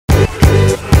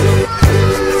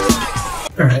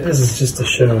Alright, this is just to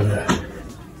show the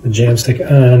Jamstik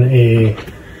on a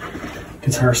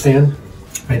guitar stand.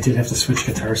 I did have to switch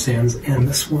guitar stands, and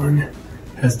this one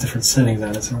has different settings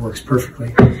on it, so it works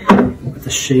perfectly. But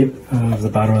the shape of the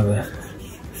bottom of the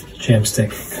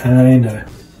Jamstik kind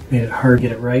of made it hard to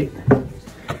get it right.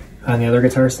 On the other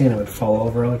guitar stand, it would fall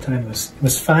over all the time. It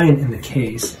was fine in the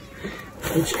case,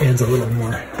 which adds a little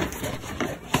more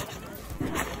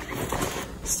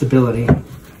stability.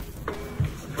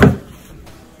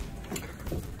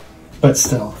 But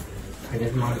still, I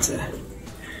didn't want it to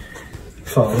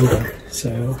fall over.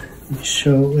 So let me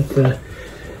show it with the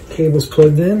cables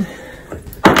plugged in.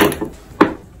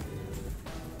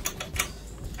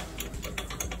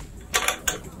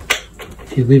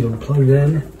 If you leave them plugged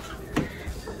in,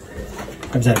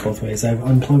 I've done it both ways. I've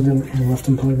unplugged them and left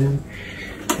them plugged in.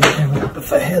 And I would hope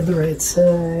if I had the right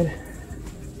side.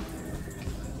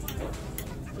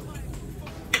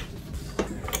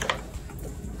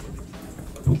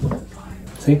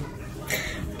 See?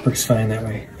 Works fine that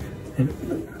way. And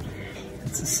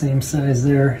it's the same size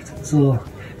there. It's a little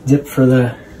dip for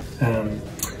the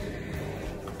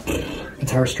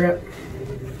guitar strap.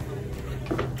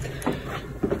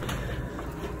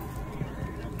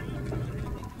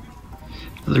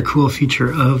 Another cool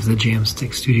feature of the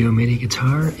Jamstik Studio Midi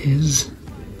Guitar is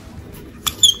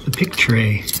the pick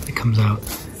tray that comes out.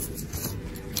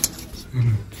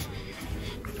 And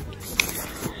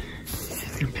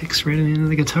your picks right in the end of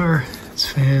the guitar. It's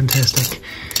fantastic.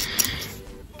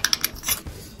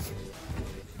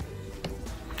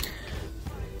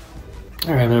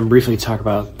 All right, I'm going to briefly talk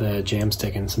about the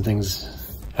Jamstik and some things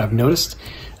I've noticed.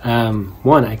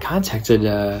 One, I contacted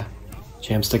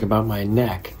Jamstik about my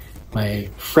neck. My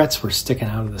frets were sticking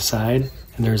out of the side,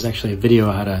 and there was actually a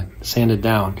video how to sand it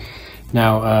down.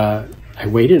 Now, I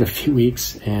waited a few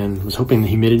weeks and was hoping the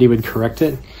humidity would correct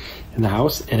it in the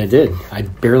house, and it did. I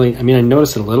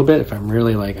noticed it a little bit if I'm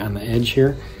really like on the edge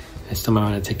here. I still might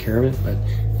want to take care of it, but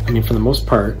I mean, for the most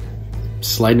part,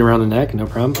 sliding around the neck, no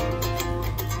problem.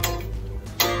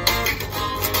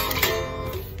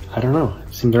 I don't know,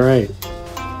 it seemed all right.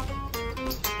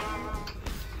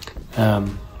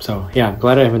 So yeah, I'm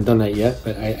glad I haven't done that yet,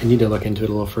 but I need to look into it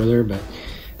a little further, but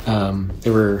they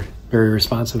were very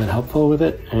responsive and helpful with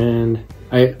it. And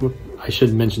I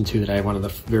should mention too that I have one of the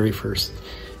very first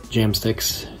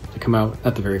Jamstiks to come out,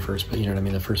 not the very first, but you know what I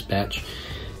mean, the first batch.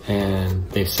 And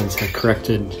they've since had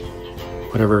corrected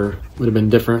whatever would have been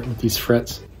different with these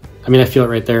frets. I mean, I feel it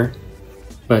right there,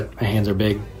 but my hands are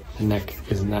big, the neck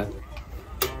is not.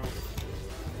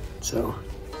 So,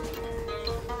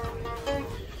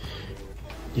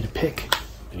 need a pick.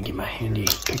 I'm gonna get my handy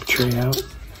pick tray out,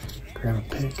 grab a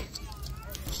pick.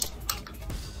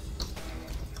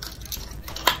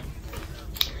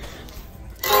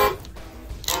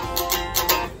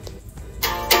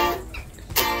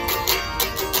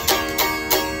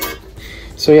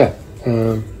 So yeah,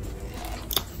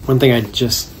 one thing I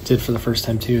just did for the first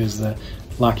time too is the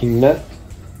locking nut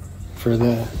for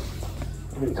the,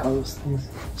 what do you call those things?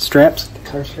 Straps,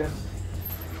 guitar strap.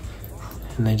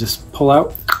 And they just pull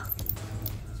out,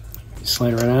 you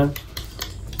slide it right on.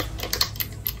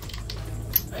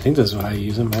 I think this is how you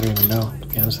use them, I don't even know, to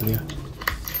be honest with you.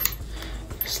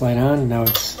 Slide on, and now it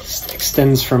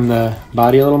extends from the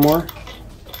body a little more.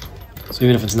 So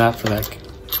even if it's not for that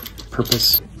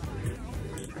purpose.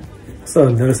 So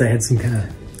notice I had some kind of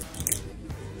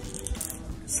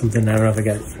something, I don't know if I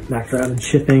got knocked around in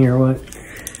shipping or what.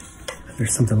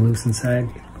 There's something loose inside,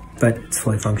 but it's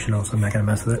fully functional, so I'm not gonna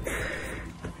mess with it.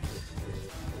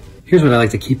 Here's what I like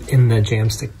to keep in the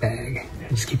Jamstik bag. I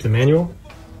just keep the manual.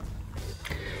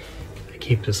 I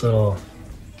keep this little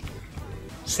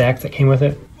sack that came with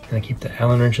it, and I keep the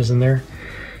Allen wrenches in there.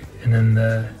 And then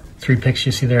the 3 picks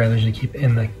you see there, I usually keep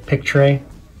in the pick tray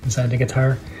inside the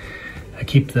guitar. I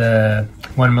keep the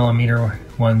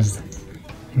 1mm ones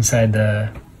inside the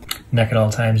neck at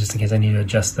all times, just in case I need to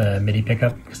adjust the MIDI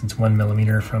pickup, because it's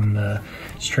 1mm from the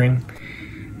string.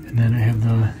 And then I have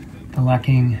the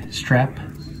locking strap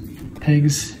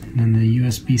pegs, and then the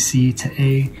USB-C to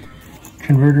A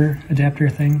converter adapter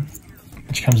thing,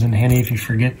 which comes in handy if you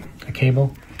forget a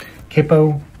cable.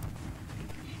 Capo,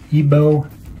 Ebo,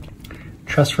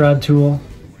 truss rod tool,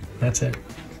 that's it.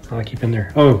 That's all I keep in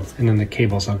there. Oh, and then the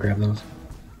cables, I'll grab those.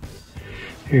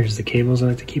 Here's the cables I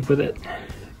like to keep with it.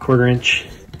 1/4 inch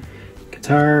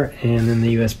guitar, and then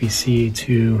the USB-C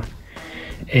to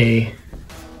a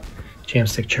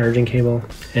Jamstik charging cable.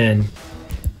 And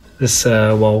this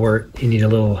wall wart, you need a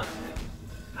little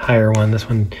higher one. This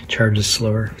one charges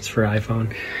slower. It's for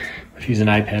iPhone. If you use an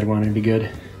iPad one, it'd be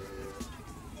good.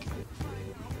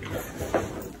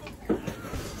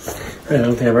 I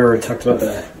don't think I've ever talked about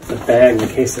the bag, the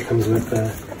case that comes with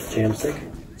the Jamstik.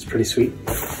 It's pretty sweet.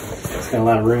 It's got a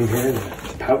lot of room here.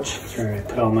 The pouch. It's where I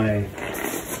put all my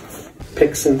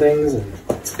picks and things, and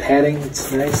it's padding. It's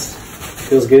nice.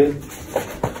 Feels good.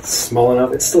 It's small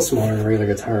enough. It's still smaller than a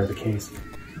regular guitar, the case.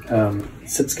 It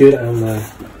sits good on the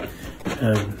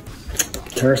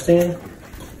guitar stand.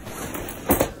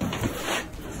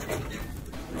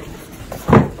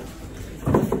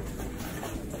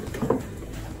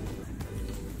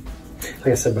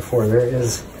 Like I said before, there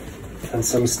is, on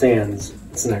some stands,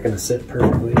 it's not going to sit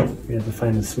perfectly. You have to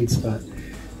find the sweet spot.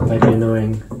 It might be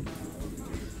annoying,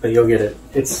 but you'll get it.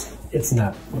 It's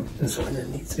not. This one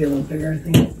needs to be a little bigger, I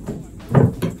think.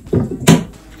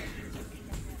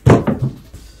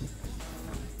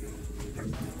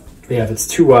 Yeah, if it's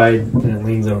too wide, then it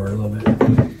leans over a little bit.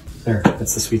 There,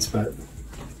 that's the sweet spot.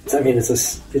 I mean,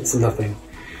 it's nothing.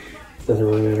 It doesn't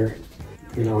really matter.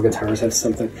 You know, all guitars have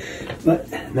something. But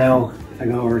now, if I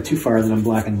go over too far, then I'm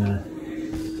blocking the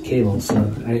cable. So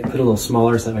I put a little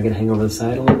smaller so that I can hang over the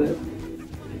side a little bit.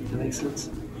 That makes sense.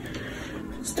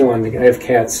 Still on I have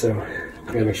cats, so I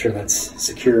gotta make sure that's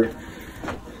secure.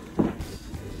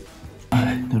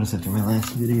 I noticed after my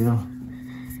last video,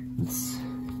 this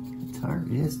guitar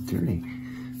is dirty.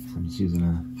 So I'm just using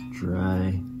a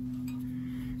dry,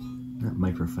 not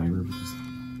microfiber, but just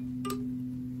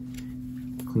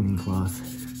cleaning cloth.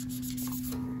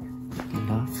 Get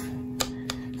off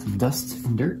some dust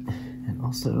and dirt, and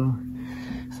also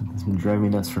something that's been driving me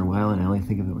nuts for a while, and I only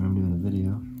think of it when I'm doing the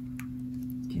video.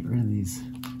 Get rid of these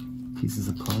pieces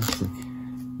of plastic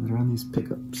that are on these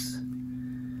pickups.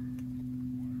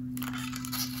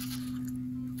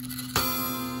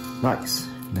 Nice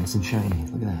and shiny.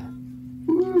 Look at that.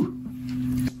 Woo!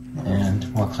 And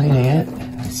while cleaning it,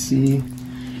 I see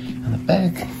on the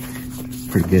back,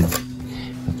 pretty good.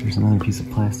 But there's another piece of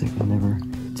plastic I never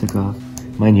took off.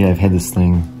 Mind you, I've had this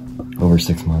thing over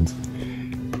 6 months.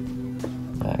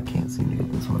 I can't seem to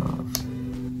get this one off.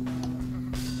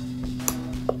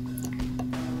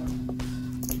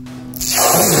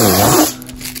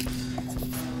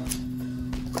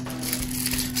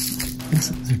 Is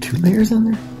there 2 layers on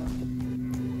there?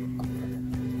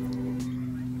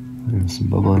 There's some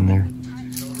bubble in there. I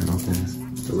don't know what that is.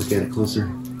 Have to look at it closer.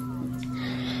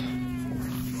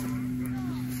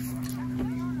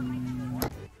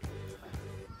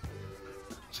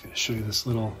 Just gonna show you this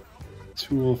little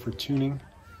tool for tuning.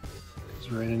 It's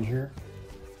right in here.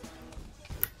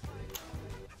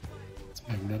 It's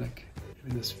magnetic.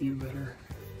 Maybe this view better.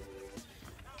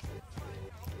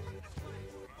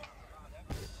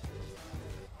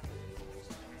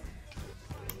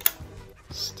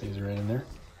 Stays right in there.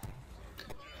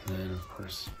 And then, of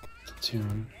course, to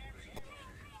tune,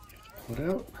 you have to pull it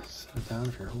out, set it down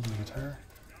if you're holding the guitar.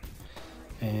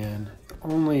 And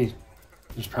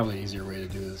there's probably an easier way to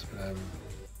do this, but I'm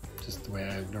just the way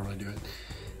I normally do it.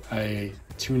 I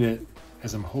tune it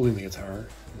as I'm holding the guitar.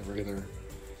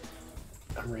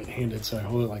 I'm right-handed, so I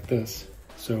hold it like this.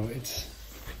 So it's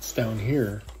down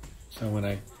here. So when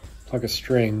I pluck a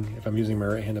string, if I'm using my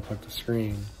right hand to pluck the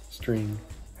string,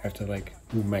 I have to like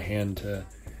move my hand to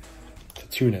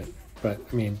tune it. But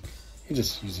I mean, you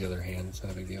just use the other hand, it's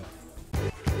not a big deal.